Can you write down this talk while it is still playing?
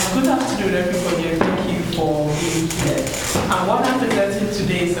afternoon, everybody, and thank you for being here. What I'm presenting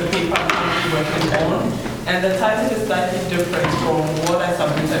today is a paper I'm currently working on, and the title is slightly different from what I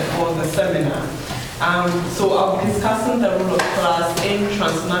submitted for the seminar. So I'll be discussing the role of class in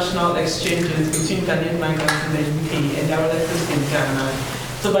transnational exchanges between Ghanaian migrants in the UK and their relatives in Ghana.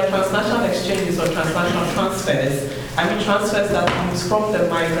 So by transnational exchanges or transnational transfers, I mean transfers that move from the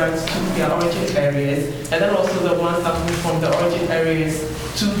migrants to their origin areas, and then also the ones that move from the origin areas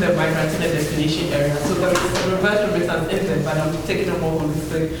to the migrants in the destination area. So there is a reverse remittance in there, but I'm taking a more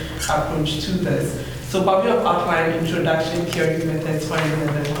holistic approach to this. So by way of outline, introduction, theory, methods, finding, and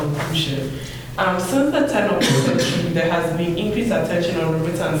then conclusion. Since the turn of the century, there has been increased attention on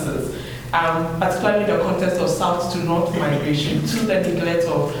remittances, particularly in the context of south to north migration, to the neglect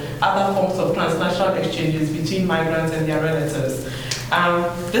of other forms of transnational exchanges between migrants and their relatives.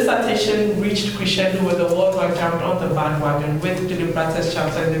 This attention reached crescendo when the World Bank jumped on the bandwagon with Dilip Ratha's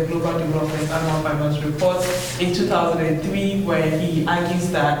chapter in the Global Development Annual Finance Report in 2003, where he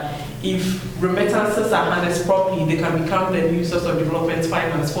argues that if remittances are harnessed properly, they can become the new source of development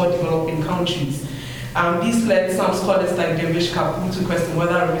finance for developing countries. This led some scholars like Devesh Kapoor to question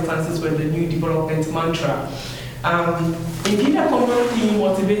whether remittances were the new development mantra. Indeed, a common theme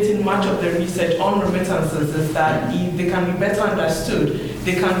motivating much of the research on remittances is that if they can be better understood,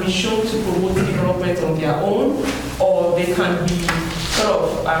 they can be shown to promote development on their own, or they can be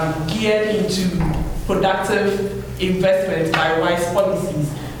sort of geared into productive investment by wise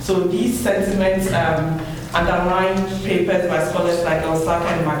policies. So these sentiments underline papers by scholars like Osaka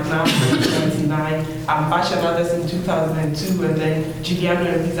and McNabb in 1999, Bash and others in 2002, and then Giuliano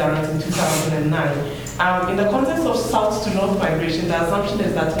and Pizarro in 2009. In the context of south to north migration, the assumption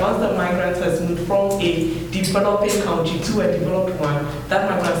is that once the migrant has moved from a developing country to a developed one, that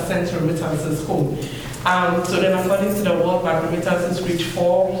migrant sends remittances home. So then according to the World Bank, remittances reached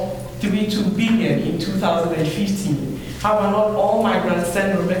 4.32 billion in 2015. However, not all migrants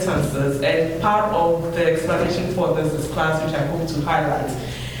send remittances, and part of the explanation for this is class, which I hope to highlight.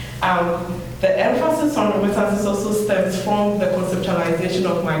 The emphasis on remittances also stems from the conceptualization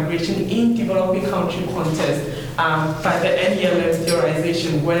of migration in developing country context by the NELM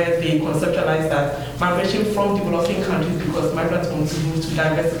theorization, where they conceptualize that migration from developing countries because migrants want to move to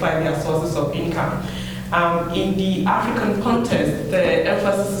diversify their sources of income. In the African context, the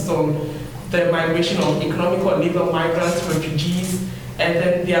emphasis is on the migration of economic or labor migrants, refugees, and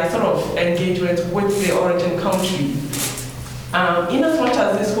then their sort of engagement with the origin country. In as much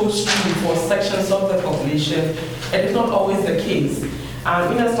as this holds true for sections of the population, it is not always the case. In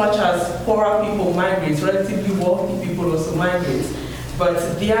as much as poorer people migrate, relatively wealthy people also migrate,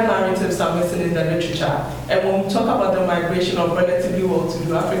 but their narratives are missing in the literature. And when we talk about the migration of relatively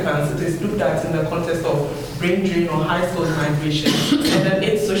well-to-do Africans, it is looked at in the context of brain drain or high-skilled migration, and then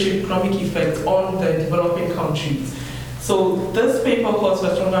its socio-economic effects on the developing countries. So this paper calls for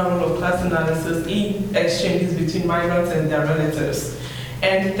a stronger role of class analysis in exchanges between migrants and their relatives.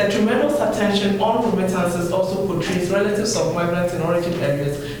 And the tremendous attention on remittances also portrays relatives of migrants in origin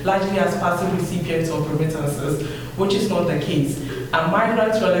areas largely as passive recipients of remittances, which is not the case.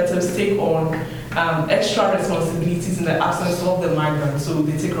 Migrant relatives take on extra responsibilities in the absence of the migrants. So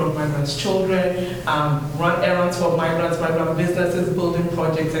they take care of migrants' children, run errands for migrants, migrant businesses, building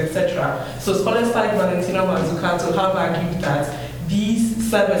projects, etc. So scholars like Valentina Mazzucato have argued that these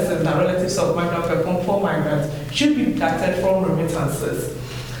services that relatives of migrants perform for migrants should be deducted from remittances.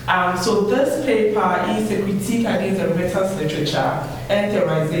 So this paper is a critique against the remittance literature and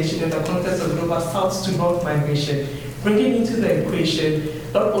theorization in the context of global south to north migration, bringing into the equation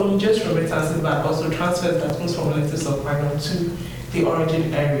not only just remittances but also transfers that comes from relatives of migrants to the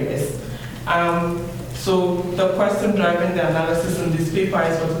origin areas. So the question driving the analysis in this paper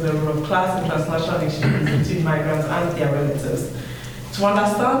is what is the role of class in transnational exchanges between migrants and their relatives. To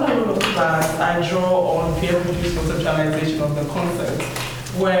understand the role of class, I draw on Pierre Bourdieu's conceptualization of the concept,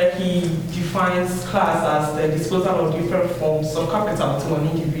 where he defines class as the disposal of different forms of capital to an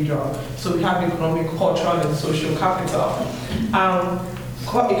individual. So we have economic, cultural, and social capital.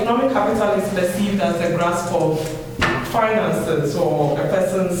 Economic capital is perceived as the grasp of finances or a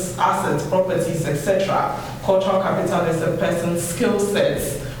person's assets, properties, etc. Cultural capital is a person's skill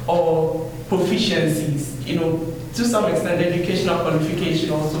sets or proficiencies. To some extent, educational qualification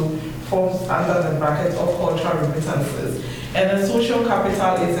also falls under the bracket of cultural remittances. And the social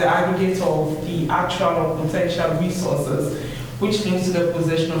capital is the aggregate of the actual or potential resources, which links to the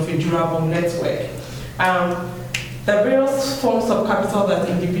possession of a durable network. The various forms of capital that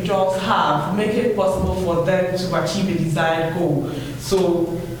individuals have make it possible for them to achieve a desired goal.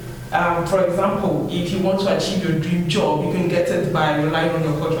 So For example, if you want to achieve your dream job, you can get it by relying on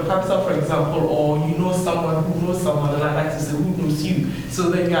your cultural capital, for example, or you know someone who knows someone, and I like to say who knows you. So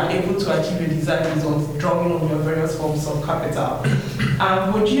then you are able to achieve your desired results drawing on your various forms of capital.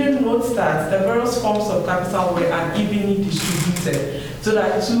 Bourdieu notes that the various forms of capital were unevenly distributed, so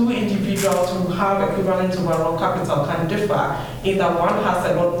that two individuals who have equivalent overall capital can differ in that one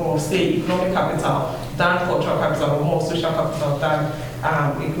has a lot more, say, economic capital than cultural capital, or more social capital than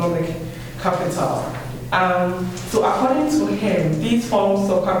economic capital. So according to him, these forms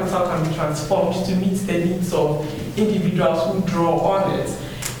of capital can be transformed to meet the needs of individuals who draw on it.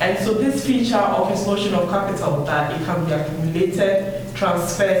 And so this feature of his notion of capital, that it can be accumulated,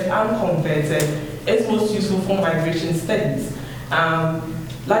 transferred, and converted, is most useful for migration studies.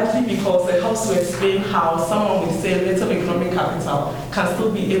 Likely because it helps to explain how someone with, say, little economic capital can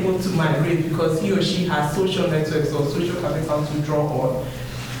still be able to migrate because he or she has social networks or social capital to draw on.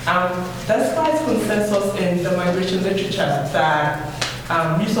 Despite consensus in the migration literature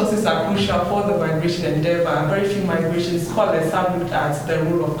that resources are crucial for the migration endeavor, very few migration scholars have looked at the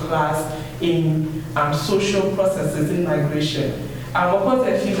role of class in social processes in migration. Of course,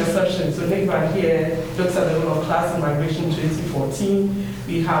 there are a few exceptions. So Nick Van here looks at the role of class in migration in 2014.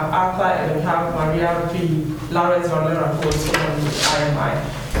 We have Arthur and we have Maria P. Lares Valera, who is from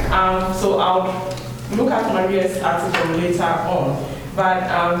IMI. So I'll look at Maria's article later on. But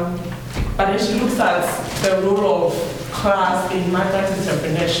then she looks at the role of class in migrant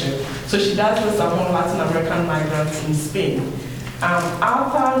entrepreneurship. So she does this among Latin American migrants in Spain.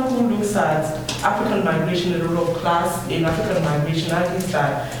 Arthur, who looks at African migration and the role of class in African migration, argues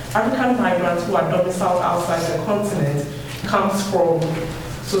that African migrants who are domiciled outside the continent comes from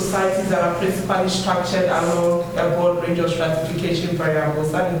societies that are principally structured along a broad range of stratification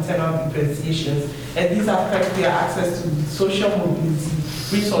variables and internal differentiations, and these affect their access to social mobility,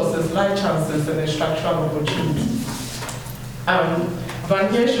 resources, life chances, and structural opportunities.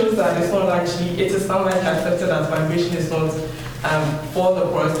 Van here shows that it's not actually, it is not like accepted as migration is not for the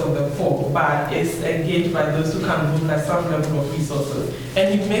poorest of the poor, but it's engaged by those who can move at some level of resources.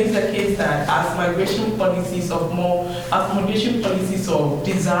 And it makes the case that as migration policies of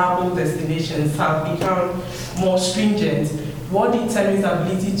desirable destinations have become more stringent, what determines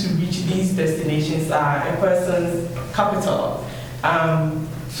ability to reach these destinations are a person's capital.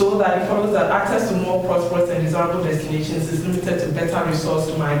 So that it follows that access to more prosperous and desirable destinations is limited to better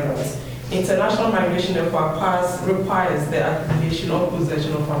resourced migrants. International migration therefore requires the accumulation or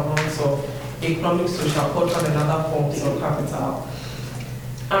possession of amounts of economic, social, cultural, and other forms of capital.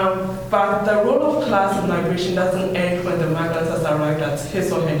 But the role of class in migration doesn't end when the migrant has arrived at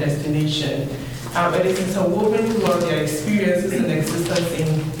his or her destination. It is interwoven throughout their experiences and existence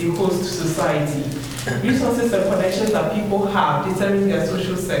in the host society. Resources and connections that people have determine their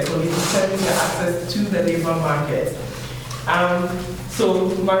social circle, determine their access to the labor market. So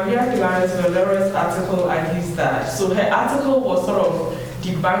Maria Pilares Valera's article argues that. So her article was sort of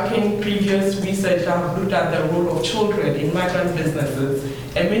debunking previous research that have looked at the role of children in migrant businesses.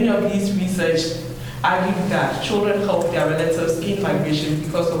 And many of these research argue that children help their relatives in migration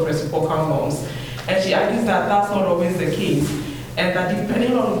because of reciprocal norms. And she argues that that's not always the case. And that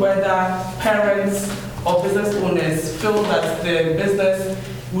depending on whether parents or business owners feel that the business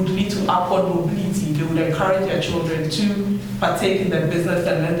would lead to upward mobility, they would encourage their children to partake in the business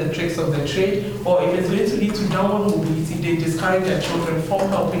and learn the tricks of the trade, or if it's going to lead to downward mobility, they discourage their children from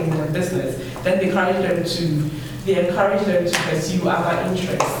helping in the business. Then they encourage them to pursue other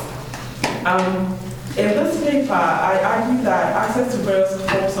interests. In this paper, I argue that access to various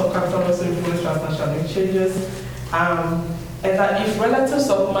forms of capital also influence transnational exchanges, and that if relatives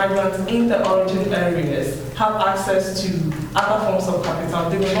of migrants in the origin areas have access to other forms of capital,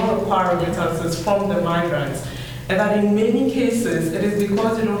 they will not require remittances from the migrants. And that in many cases, it is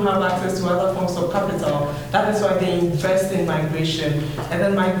because they don't have access to other forms of capital, that is why they invest in migration. And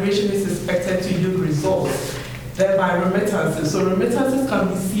then migration is expected to yield results, thereby remittances. So remittances can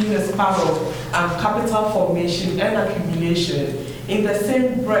be seen as part of capital formation and accumulation. In the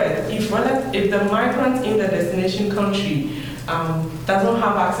same breath, if the migrant in the destination country does not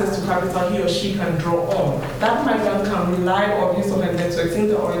have access to capital he or she can draw on, that migrant can rely on his or her networks in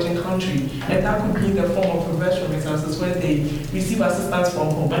the origin country, and that could be in the form of reverse remittances when they receive assistance from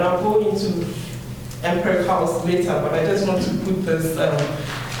home. And I'll go into empiricals later, but I just want to put this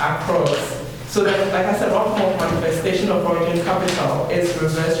across. So that, like I said, one form of manifestation of origin capital is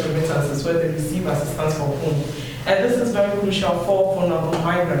reverse remittances, where they receive assistance from home. And this is very crucial for vulnerable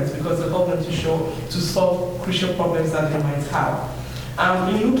migrants because it helps them to solve crucial problems that they might have.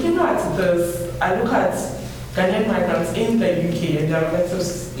 In looking at this, I look at Ghanaian migrants in the UK and their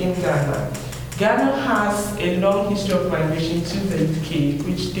relatives in Ghana. Ghana has a long history of migration to the UK,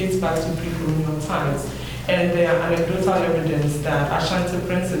 which dates back to pre-colonial times. And there are anecdotal evidence that Ashanti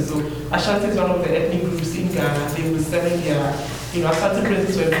princes, so Ashanti is one of the ethnic groups in Ghana, they were selling their, Ashanti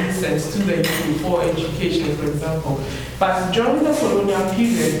princes were being sent to the UK for education, for example. But during the colonial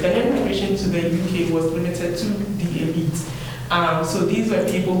period, Ghanaian migration to the UK was limited to the elite. So these were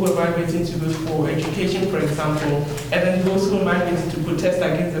people who were migrating to look for education, for example, and then those who were migrating to protest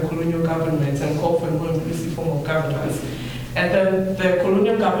against the colonial government and call for a more inclusive form of governance. And then the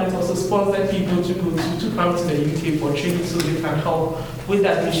colonial government also sponsored people to come to the UK for training so they can help with the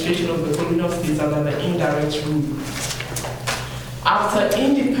administration of the colonial states under the indirect rule. After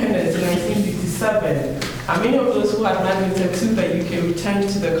independence in 1957, many of those who had migrated to the UK returned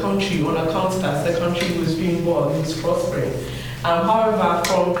to the country on account that the country was doing well, it was prospering. However,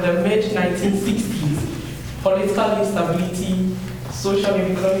 from the mid-1960s, political instability, social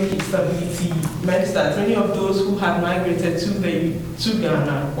and economic instability meant that many of those who had migrated to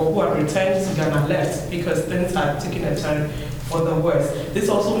Ghana or who had returned to Ghana left because things had taken a turn for the worse. This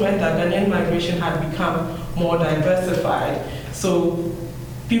also meant that Ghanaian migration had become more diversified. So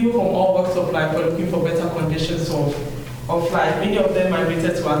people from all walks of life were looking for better conditions of life. Many of them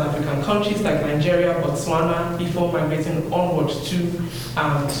migrated to other African countries like Nigeria, Botswana, before migrating onwards to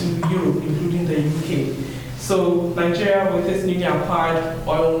Europe, including the UK. So Nigeria, with its newly acquired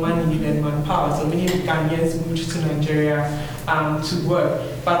oil money and manpower, so many Ghanaians moved to Nigeria to work.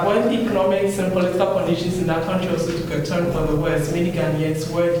 But when the economics and political conditions in that country also took a turn for the worse, many Ghanaians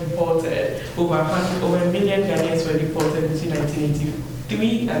were deported. Over a million Ghanaians were deported between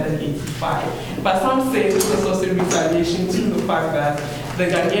 1983 and then 85. But some say this was also retaliation to the fact that the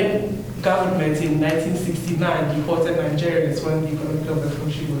Ghanaian government in 1969 deported Nigerians when the economy of the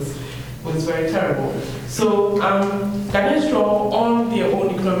country was very terrible. So Ghanaians draw on their own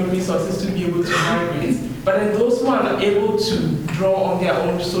economic resources to be able to migrate, but then those who are not able to draw on their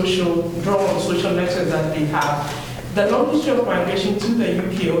own social networks that they have. The long history of migration to the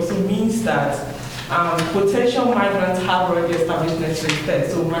UK also means that potential migrants have already established networks there.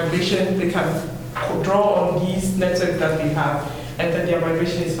 So migration, they can draw on these networks that they have, and then their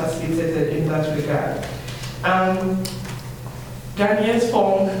migration is facilitated in that regard. Ghanaians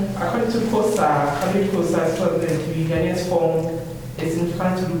form, according to COSA, Ghanaians form a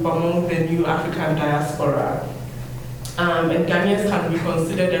significant group among the new African diaspora. And Ghanaians can be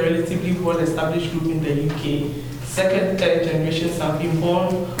considered a relatively well-established group in the UK. Second, third generations have been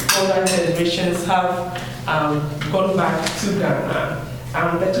born, older generations have gone back to Ghana.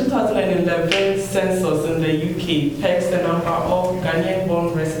 The 2011 census in the UK pegs the number of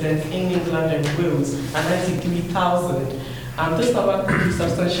Ghanaian-born residents in England and Wales at 93,000. This number could be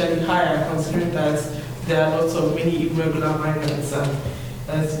substantially higher considering that there are lots of many irregular migrants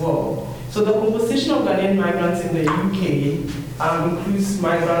as well. So the composition of Ghanaian migrants in the UK includes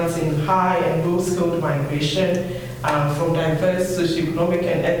migrants in high and low skilled migration from diverse socioeconomic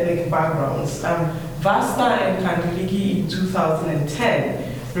and ethnic backgrounds. Vasta and Kandiligi in 2010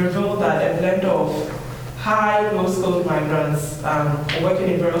 revealed that a blend of high, low skilled migrants working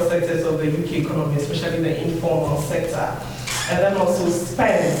in various sectors of the UK economy, especially the informal sector. And then also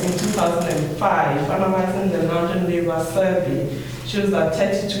Spence in 2005, analyzing the London Labour Survey, shows that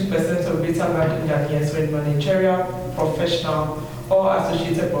 32% of data London Ghanaians were in managerial, professional, or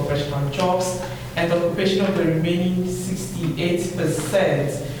associated professional jobs, and the occupation of the remaining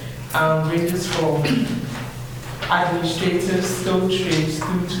 68% ranges from administrative, skilled trades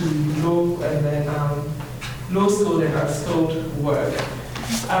through to low and then low skilled and unskilled work.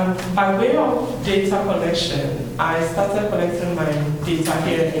 By way of data collection, I started collecting my data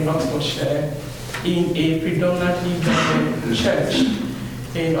here in Oxfordshire in a predominantly Ghanaian church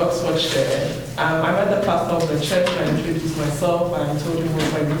in Oxfordshire. I met the pastor of the church, I introduced myself, I told him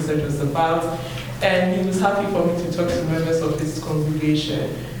what my research was about, and he was happy for me to talk to members of his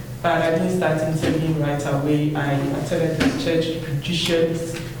congregation. But I didn't start interviewing right away. I attended his church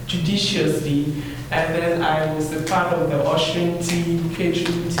judiciously, and then I was a part of the ushering team,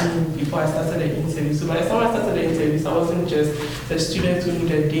 catering team before I started the interview. So by the time I started the interviews, I wasn't just the student who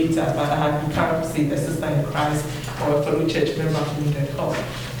needed data, but I had become, say, a sister in Christ or a fellow church member who needed help.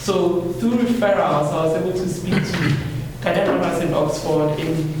 So through referrals, I was able to speak to Ghanaian members in Oxford,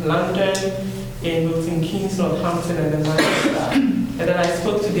 in London, in Milton Keynes, Northampton, and then Manchester. And then I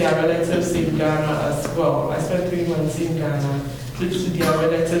spoke to their relatives in Ghana as well. I spent 3 months in Ghana. To their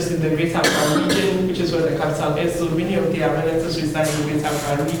relatives in the Greater Accra region, which is where the capital is. So many of their relatives reside in the Greater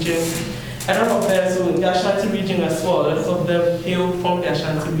Accra region. A lot of them, so in the Ashanti region as well, a lot of them hail from the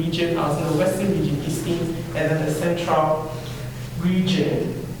Ashanti region, I was in the Western region, Eastern, and then the Central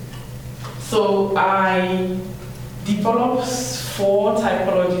region. So I developed 4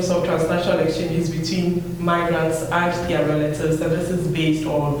 typologies of transnational exchanges between migrants and their relatives, and this is based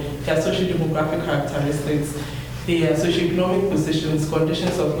on their socio-demographic characteristics, their socio-economic positions,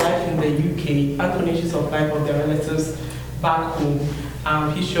 conditions of life in the UK, and conditions of life of their relatives back home,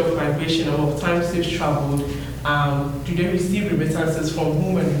 history of migration, number of times they've traveled, do they receive remittances from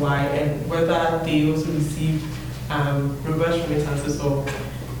whom and why, and whether they also receive reverse remittances or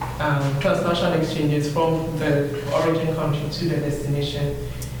transnational exchanges from the origin country to the destination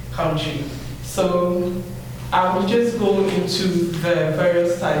country. So I will just go into the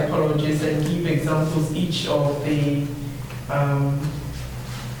various typologies and give examples each of the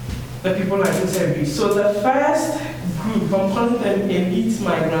people I interviewed. So the first group, I'm calling them elite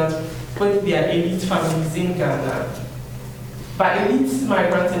migrants with their elite families in Ghana. By elite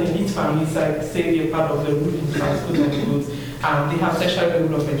migrants and elite families, I say they're part of the ruling class, quote unquote. They have tertiary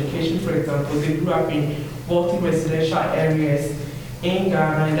level of education, for example. They grew up in wealthy residential areas in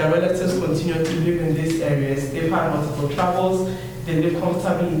Ghana, and their relatives continue to live in these areas. They've had multiple travels. They live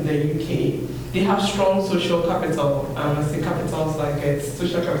comfortably in the UK. They have strong social capital. I say capitals that get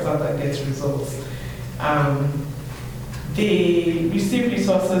social capital that gets results. They receive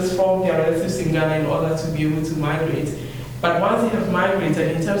resources from their relatives in Ghana in order to be able to migrate. But once they have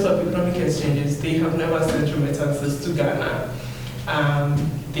migrated, in terms of economic exchanges, they have never sent remittances to Ghana.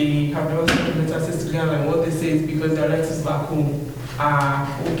 They have never sent remittances to Ghana, and what they say is because their relatives back home are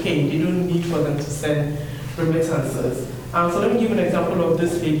okay, they don't need for them to send remittances. So let me give an example of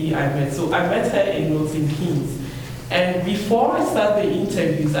this lady I met. So I met her in Milton Keynes. And before I start the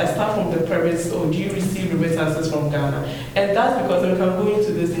interviews, I start from the premise, do you receive remittances from Ghana? And that's because we can go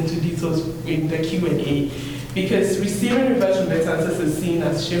into this into details in the Q&A. Because receiving reverse remittances is seen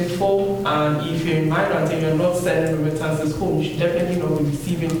as shameful, and if you're a migrant and you're not sending remittances home, you should definitely not be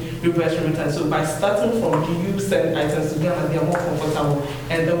receiving reverse remittances. So by starting from do you send items to Ghana, they are more comfortable,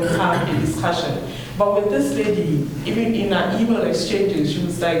 and then we have a discussion. But with this lady, even in our email exchanges, she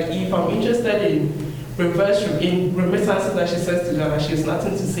was like, if I'm interested in remittances that she sends to Ghana, she has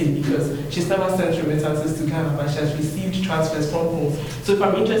nothing to say because she's never sent remittances to Ghana, but she has received transfers from home. So if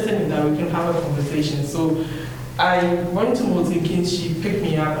I'm interested in that, we can have a conversation. So I went to Milton Keynes, she picked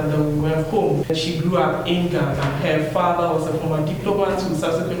me up, and then we went home. She grew up in Ghana. Her father was a former diplomat who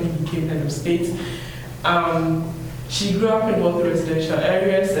subsequently became head of state. She grew up in wealthy residential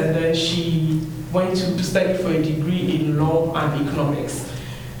areas, and then she went to study for a degree in law and economics.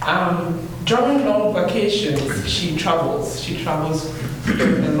 During long vacations, she travels. She travels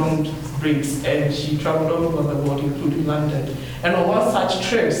in long breaks, and she traveled all over the world, including London. And on one such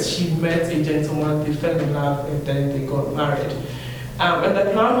trips, she met a gentleman, they fell in love, and then they got married. And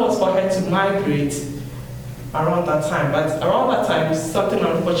the plan was for her to migrate around that time. But around that time, something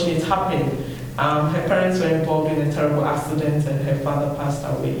unfortunate happened. Her parents were involved in a terrible accident, and her father passed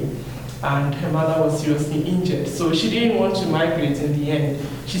away. And her mother was seriously injured. So she didn't want to migrate in the end.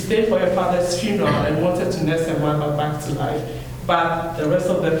 She stayed for her father's funeral and wanted to nurse her mother back to life. But the rest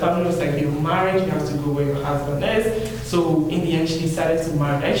of the family was like, you're married, you have to go where your husband is. So in the end, she decided to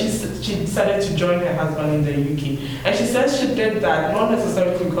marry. And she decided to join her husband in the UK. And she says she did that not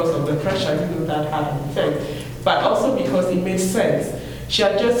necessarily because of the pressure, even though that had an effect, but also because it made sense. She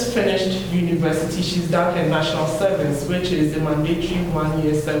had just finished university. She's done her national service, which is a mandatory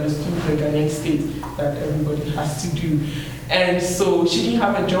 1-year service to the Ghanaian state that everybody has to do. And so she didn't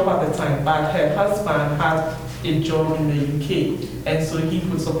have a job at the time, but her husband had a job in the UK. And so he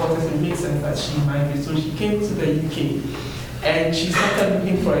could support us. It made sense that she migrated. So she came to the UK and she started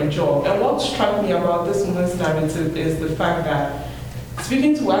looking for a job. And what struck me about this woman's narrative is the fact that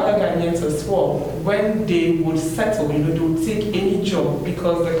speaking to other Ghanaians as well, when they would settle, they would take any job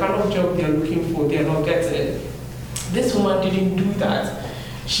because the kind of job they're looking for, they're not getting. This woman didn't do that.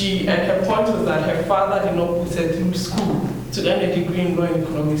 And her point was that her father did not put her through school to earn a degree in law and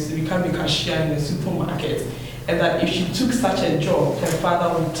economics to become a cashier in a supermarket. And that if she took such a job, her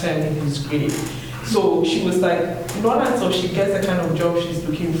father would turn in his grave. So she was like, not until she gets the kind of job she's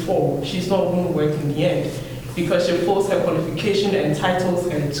looking for, she's not going to work in the end. Because she feels her qualification entitles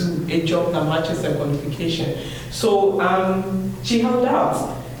her to a job that matches her qualification. So she held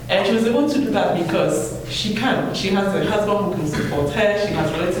out. And she was able to do that because she can. She has a husband who can support her. She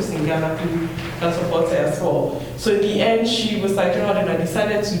has relatives in Ghana who can support her as well. So in the end, she was like, you know, and I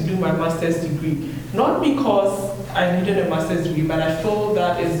decided to do my master's degree. Not because I needed a master's degree, but I feel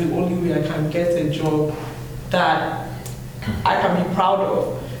that is the only way I can get a job that I can be proud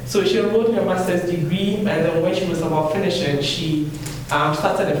of. So she enrolled her master's degree, and then when she was about finishing, she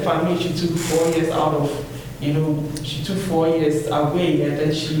started a family. She took 4 years out of, she took 4 years away, and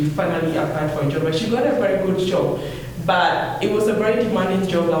then she finally applied for a job. And she got a very good job, but it was a very demanding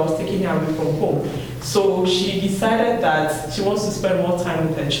job that was taking her away from home. So she decided that she wants to spend more time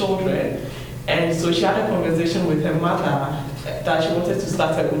with her children. And so she had a conversation with her mother that she wanted to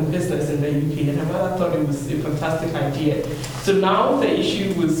start her own business in the UK, and her mother thought it was a fantastic idea. So now the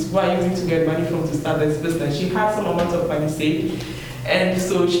issue was, where are you going to get money from to start this business? She had some amount of money saved, and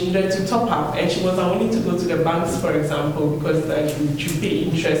so she needed to top up, and she was unwilling to go to the banks, for example, because you pay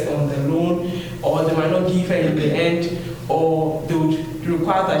interest on the loan, or they might not give her in the end, or they would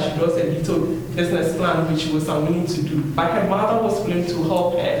require that she does a little business plan, which she was unwilling to do. But her mother was willing to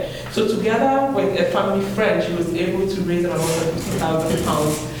help her. So together with a family friend, she was able to raise an amount of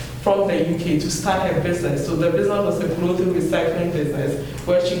 £50,000 from the UK to start her business. So the business was a clothing recycling business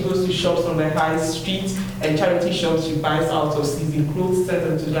where she goes to shops on the high street and charity shops she buys out of season clothes, sends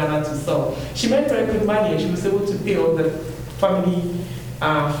them to Ghana to sell. She made very good money, and she was able to pay off the family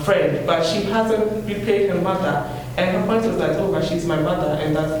friend, but she hasn't repaid her mother. And her point was that, oh, but she's my mother,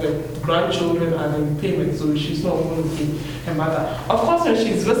 and that the grandchildren are in payment, so she's not going to pay her mother. Of course, when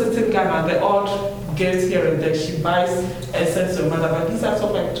she's visiting Ghana, the odd gifts here and there, she buys and sends to her mother, but these are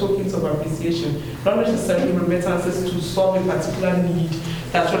sort of like tokens of appreciation, not necessarily remittances to solve a particular need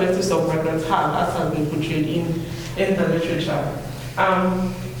that relatives of migrants have, as has been portrayed in the literature.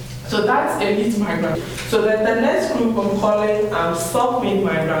 So that's elite migrants. So then the next group I'm calling self-made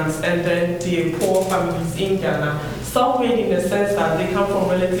migrants, and then the poor families in Ghana. Self-made in the sense that they come from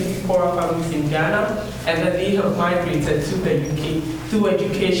relatively poorer families in Ghana, and then they have migrated to the UK through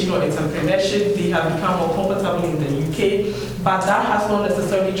education or entrepreneurship. They have become more comfortable in the UK, but that has not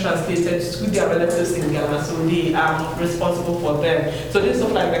necessarily translated to their relatives in Ghana, so they are responsible for them. So this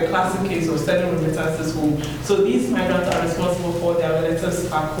is like the classic case of sending remittances home. So these migrants are responsible for their relatives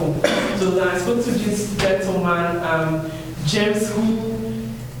back home. So then I spoke to this gentleman, James, who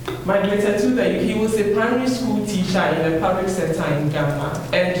migrated to the UK. He was a primary school teacher in a public sector in Ghana,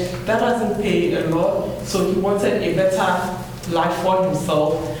 and that doesn't pay a lot, so he wanted a better life for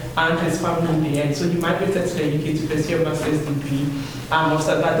himself and his family in the end. So he migrated to the UK to pursue a master's degree.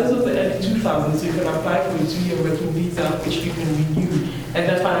 But this was the early 2000s, so you can apply for a 2-year working visa, which you can renew. And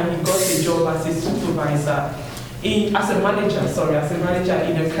then finally he got a job as a supervisor, as a manager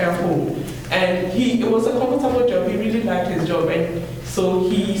in a care home. And it was a comfortable job. He really liked his job, and so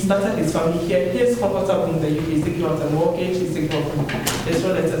he started his family here. He's comfortable in the UK. He's taking out a mortgage. He's taking out from his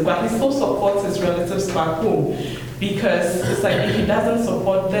relatives, but he still supports his relatives back home, because it's like if he doesn't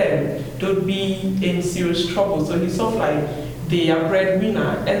support them, they'll be in serious trouble. So he's sort of like they are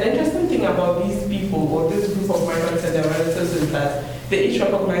breadwinner. And the interesting thing about these people, or this group of migrants and their relatives, is that they each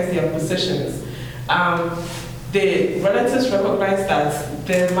recognize their positions. The relatives recognize that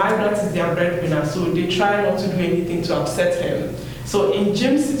the migrant is their breadwinner, so they try not to do anything to upset him. So in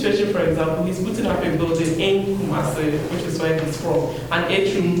Jim's situation, for example, he's putting up a building in Kumasi, which is where he's from, an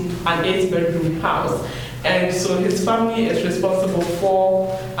 8-bedroom house. And so his family is responsible for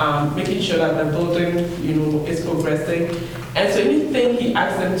making sure that the building, is progressing. And so anything he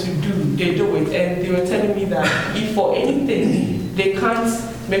asks them to do, they do it. And they were telling me that if for anything they can't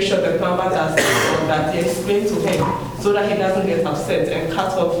make sure the plumber does it, or that they explain to him so that he doesn't get upset and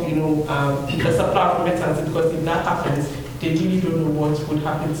cut off, the supply of remittances, because if that happens, they really don't know what would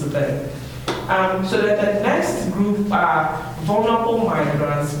happen to them. So that the next group are vulnerable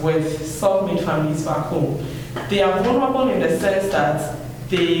migrants with self-made families back home. They are vulnerable in the sense that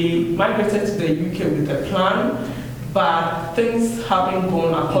they migrated to the UK with a plan, but things haven't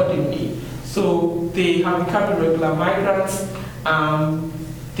gone accordingly. So they have become irregular migrants.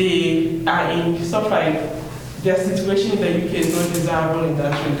 They are in sort of like their situation in the UK is not desirable in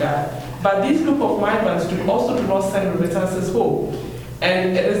that regard. But this group of migrants also do not send remittances home.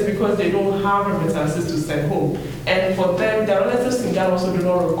 And it is because they don't have remittances to send home. And for them, their relatives in Ghana also do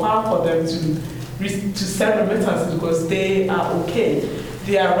not require for them to send remittances because they are okay.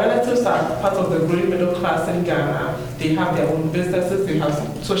 Their relatives are part of the growing middle class in Ghana. They have their own businesses, they have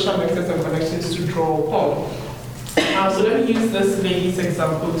social networks and connections to draw upon. So let me use this lady's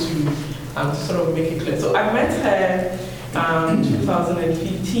example to sort of make it clear. So I met her in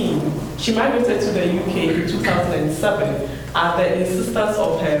 2015. She migrated to the UK in 2007 at the insistence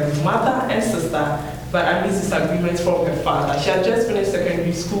of her mother and sister, but amidst disagreements from her father. She had just finished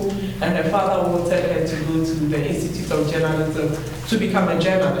secondary school, and her father wanted her to go to the Institute of Journalism to become a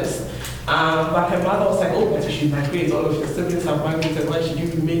journalist. But her mother was like, oh, but you should migrate. All of your siblings have migrated. Why should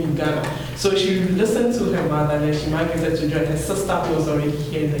you remain in Ghana? So she listened to her mother, and then she migrated to join her sister, who was already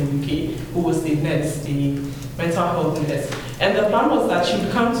here in the UK, who was a nurse, a mental health nurse. And the plan was that she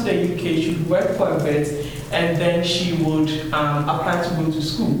would come to the UK, she would work for a bit, and then she would apply to go to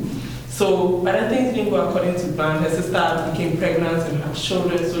school. So, but I think things go according to plan. Her sister became pregnant and had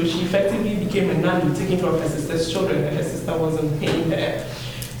children, so she effectively became a nanny, taking care of her sister's children, and her sister wasn't paying her.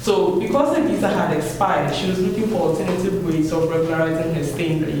 So, because her visa had expired, she was looking for alternative ways of regularizing her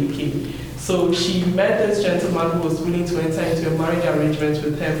stay in the UK. So, she met this gentleman who was willing to enter into a marriage arrangement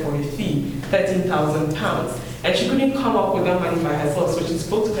with her for a fee, £13,000. And she couldn't come up with that money by herself, so she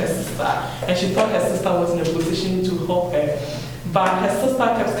spoke to her sister, and she thought her sister was in a position to help her. But her sister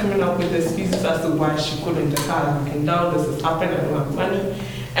kept coming up with excuses as to why she couldn't. The car looking down, this is happening, I don't have money.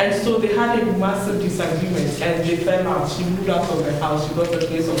 And so they had a massive disagreement, and they fell out. She moved out of the house, she got a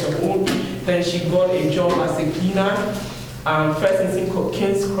place of her own, then she got a job as a cleaner, first in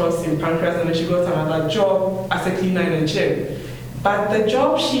King's Cross in Pancras, and then she got another job as a cleaner in a gym. But the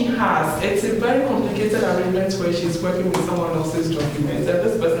job she has, it's a very complicated arrangement where she's working with someone else's documents, and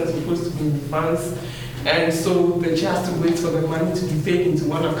this person is supposed to be in France, and so she has to wait for the money to be paid into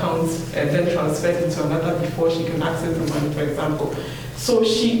one account and then transferred into another before she can access the money, for example. So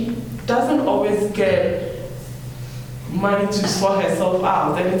she doesn't always get money to sort herself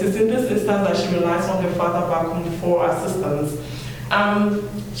out, and it is in this instance that she relies on her father back home for assistance.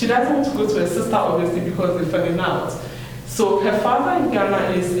 She doesn't want to go to her sister, obviously, because they're falling out. So her father in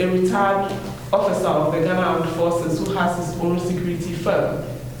Ghana is a retired officer of the Ghana Armed Forces who has his own security firm.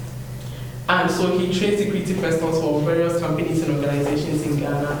 And so he trains security personnel for various companies and organizations in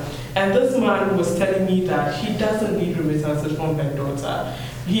Ghana. And this man was telling me that he doesn't need remittances from her daughter.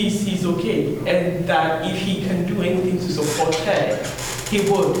 He's okay. And that if he can do anything to support her, he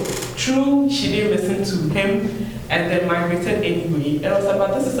would. True, she didn't listen to him and then migrated anyway. And I was like,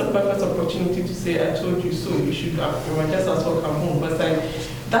 but this is a perfect opportunity to say, I told you so, you should have. You might just as well come home. But like,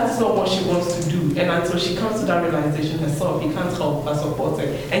 that's not what she wants to do. And until she comes to that realization herself, he can't help but support her.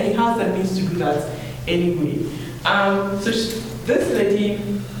 And he has the means to do that anyway. This lady,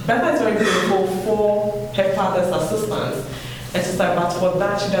 Becca is very grateful for her father's assistance. And she's like, but for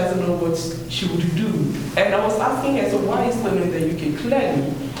that, she doesn't know what she would do. And I was asking her, so why are you still in the UK?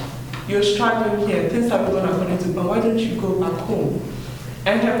 Clearly, you're struggling here, things have gone according to plan, why don't you go back home?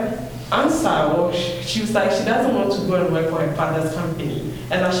 And her answer, she was like, she doesn't want to go and work for her father's company,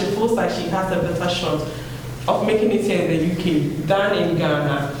 and that she feels like she has a better shot of making it here in the UK than in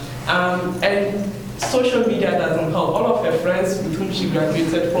Ghana. And social media doesn't help. All of her friends with whom she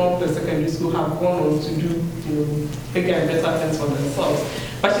graduated from the secondary school have gone on to do, bigger and better things for themselves.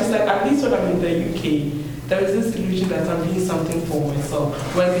 But she's like, at least when I'm in the UK, there is this illusion that I'm doing something for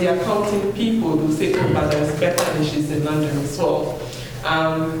myself. When they are counting people, they'll say, oh, but there's better than she's in London as well.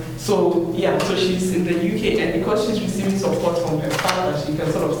 So she's in the UK, and because she's receiving support from her father, she can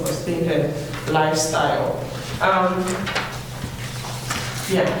sort of sustain her lifestyle.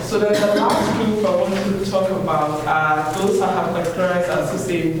 So then the last group I want to talk about are those that have categorized as to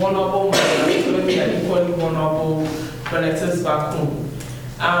say vulnerable migrants, so they are equally vulnerable relatives back home.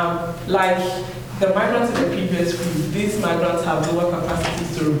 Like the migrants in the previous group, these migrants have lower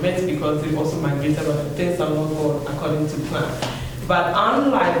capacities to remit because they've also migrated, but things are not going according to plan. But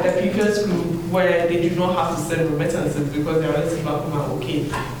unlike the previous group where they do not have to send remittances because their relatives back home are okay,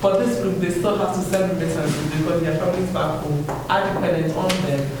 for this group they still have to send remittances because their families back home are dependent on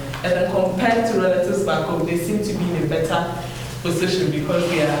them. And then compared to relatives back home, they seem to be in a better position because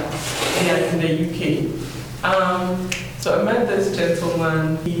they are in the UK. So I met this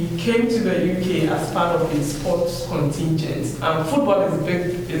gentleman. He came to the UK as part of his sports contingent. Football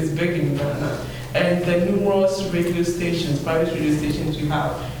is big in Ghana. And the numerous radio stations, private radio stations we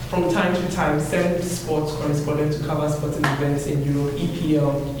have, from time to time send sports correspondents to cover sporting events in Europe,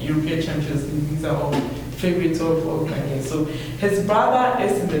 EPL, European Champions League. These are all favorites of Ghanaians. So his brother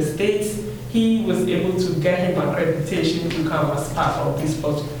is in the States. He was able to get him accreditation to come as part of this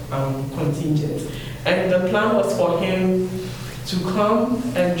sports contingent. And the plan was for him to come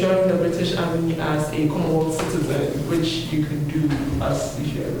and join the British Army as a Commonwealth citizen, which you can do as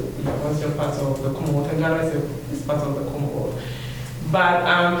if once you're part of the Commonwealth, and Ghana is part of the Commonwealth.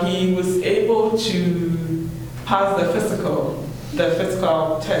 But he was able to pass the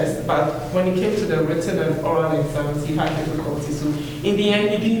physical test, but when it came to the written and oral exams, he had difficulty. So in the end,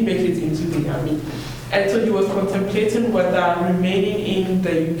 he didn't make it into the army. And so he was contemplating whether remaining in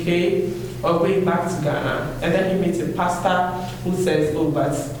the UK or going back to Ghana. And then he meets a pastor who says, oh,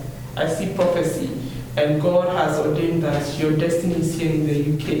 but I see prophecy, and God has ordained that your destiny is here in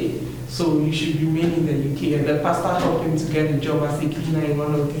the UK. so you should remain in the UK. And the pastor helped him to get a job as a cleaner in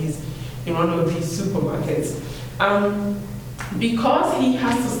one of these supermarkets. Because he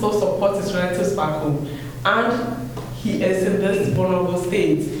has to still support his relatives back home, and he is in this vulnerable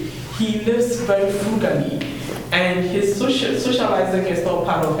state, he lives very frugally, and his socializing is not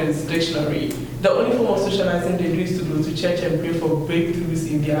part of his dictionary. The only form of socializing they do is to go to church and pray for breakthroughs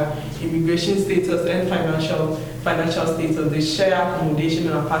in their immigration status and financial status. They share accommodation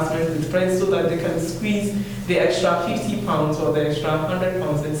and apartments with friends so that they can squeeze the extra £50 or the extra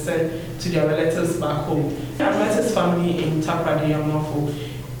 £100 and send to their relatives back home. I met his family in Takoradi, Amafo,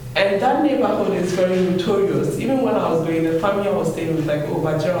 and that neighborhood is very notorious. Even when I was going, the family I was staying with like, oh,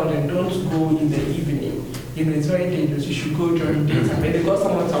 but Geraldine, don't go in the evening. You know, it's very dangerous. You should go during daytime. And they got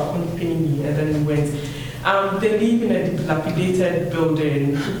someone to accompany me, and then we went. They live in a dilapidated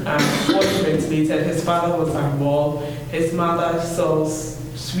building, poorly ventilated. His father was unwell. His mother sells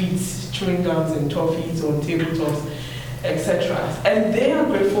sweets, chewing gums, and toffees on tabletops, etc. And they are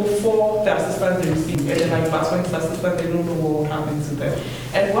grateful for the assistance they receive. And then, like, but when it's assistance, they don't know what will happen to them.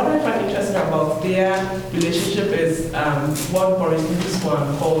 And what I find interesting about their relationship is what Boris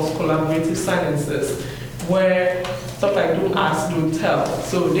Newsman calls collaborative silences, where stuff like don't ask, don't tell.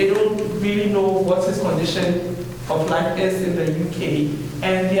 So they don't really know what his condition of life is in the UK,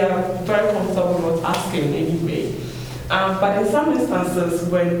 and they are very comfortable not asking anyway. But in some instances,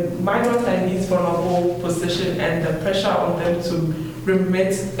 when migrants are in this vulnerable position and the pressure on them to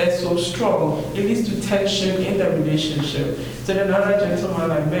remit is so strong, it leads to tension in the relationship. So then another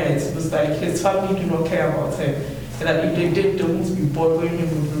gentleman I met was like, his family do not care about him, and that if they did, they wouldn't be bothering him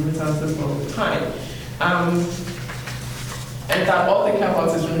with remittances all the time. And that all they care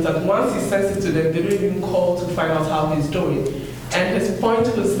about is remittance. Once he sends it to them, they don't even call to find out how he's doing. And his point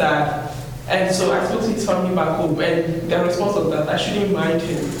was that, and so I spoke to his family back home, and their response was that I shouldn't mind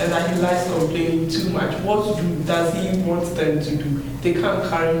him, and that he likes complaining too much. What does he want them to do? They can't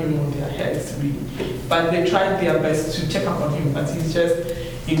carry him on their heads, really. But they tried their best to check up on him, but he's just,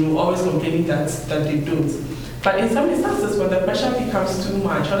 always complaining that they don't. But in some instances, when the pressure becomes too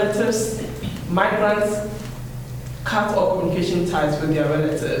much, relatives, migrants cut off communication ties with their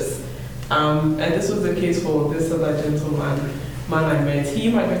relatives. And this was the case for this other gentleman I met. He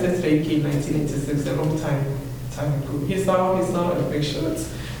migrated to the UK in 1986, a long time ago. He's now a big shot.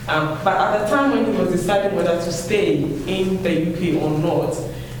 But at the time when he was deciding whether to stay in the UK or not,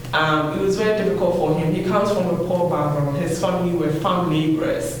 it was very difficult for him. He comes from a poor background. His family were farm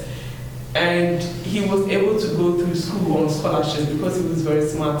laborers. And he was able to go through school on scholarship because he was very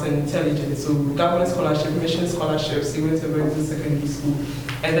smart and intelligent. So government scholarship, mission scholarships, he went to a very good secondary school.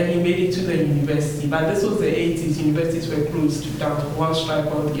 And then he made it to the university. But this was the 80s, universities were closed down to one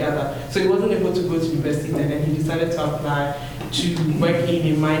strike or the other. So he wasn't able to go to university, and then he decided to apply to work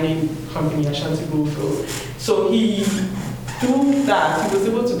in a mining company, Ashanti Goldfields. So through that, he was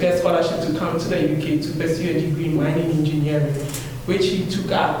able to get scholarship to come to the UK to pursue a degree in mining engineering, which he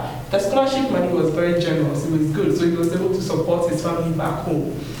took up. The scholarship money was very generous, it was good, so he was able to support his family back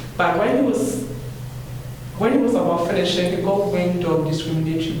home. But when he was about finishing, he got wind of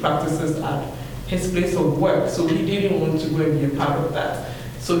discriminatory practices at his place of work, so he didn't want to go and be a part of that.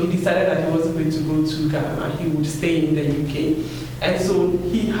 So he decided that he wasn't going to go to Ghana, he would stay in the UK. And so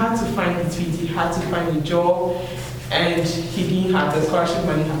he had to find his feet, he had to find a job, and he didn't have the scholarship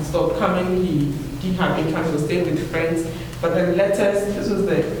money had stopped coming, he didn't have income to stay with friends. But the letters, this was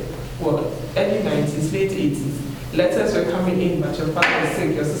the early 90s, late 80s, letters were coming in, but your father is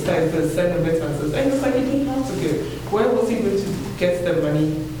sick, your sister is there, send remittances. And it's like he didn't have to give. Where was he going to get the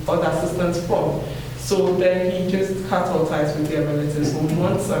money or the assistance from? So then he just cut all ties with their relatives for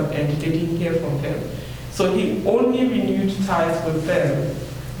months and they didn't hear from them. So he only renewed ties with them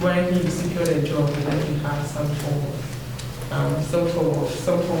when he secured a job and then he had some form of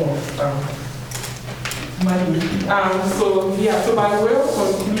money. So by way of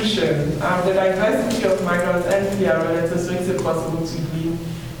conclusion, the diversity of migrants and their relatives makes it possible to glean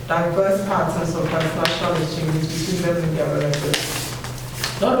diverse patterns of transnational exchanges between them and their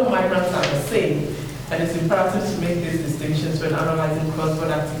relatives. Not all migrants are the same, and it's imperative to make these distinctions when analyzing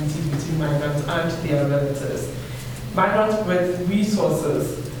cross-border activities between migrants and their relatives. Migrants with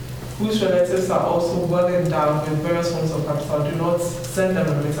resources, whose relatives are also well endowed with various forms of capital, do not send them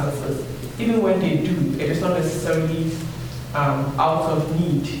remittances. Even when they do, it is not necessarily out of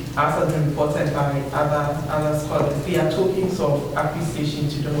need, as has been reported by other scholars. They are tokens of appreciation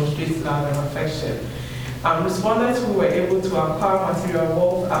to demonstrate love and affection. Respondents who were able to acquire material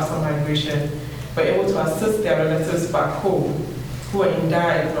wealth after migration were able to assist their relatives back home who were in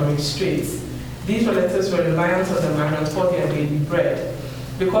dire economic straits. These relatives were reliant on the migrants for their daily bread.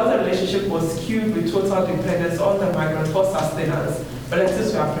 Because the relationship was skewed with total dependence on the migrant for sustenance,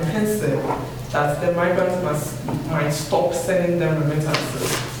 relatives were apprehensive that the migrants might stop sending them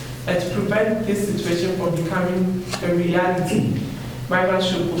remittances. And to prevent this situation from becoming a reality, migrants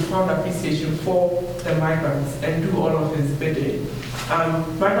should put profound appreciation for the migrants and do all of his bidding.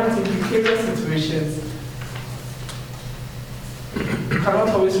 Migrants in precarious situations cannot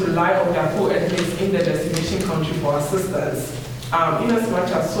always rely on their co-ethnics in the destination country for assistance. Inasmuch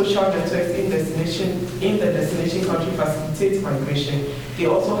as social networks in the destination country facilitate migration, they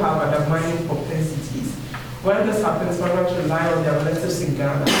also have undermining propensities. When this happens, migrants rely on their relatives in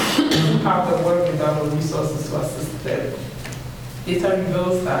Ghana who have the wherewithal or resources to assist them. Data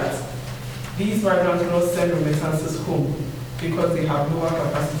reveals that these migrants will not send remittances home because they have lower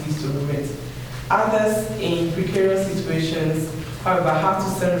capacities to remit. Others in precarious situations, however, have to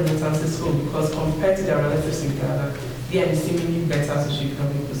send remittances home because compared to their relatives in Ghana, they are in seemingly better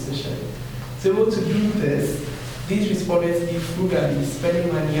socioeconomic position. So able to do this, these respondents live frugally,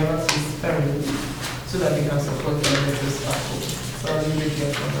 spending money ever so sparingly, so that they can support their relatives back home. So I'll leave it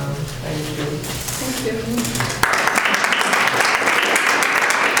here for now. Thank you. Thank you.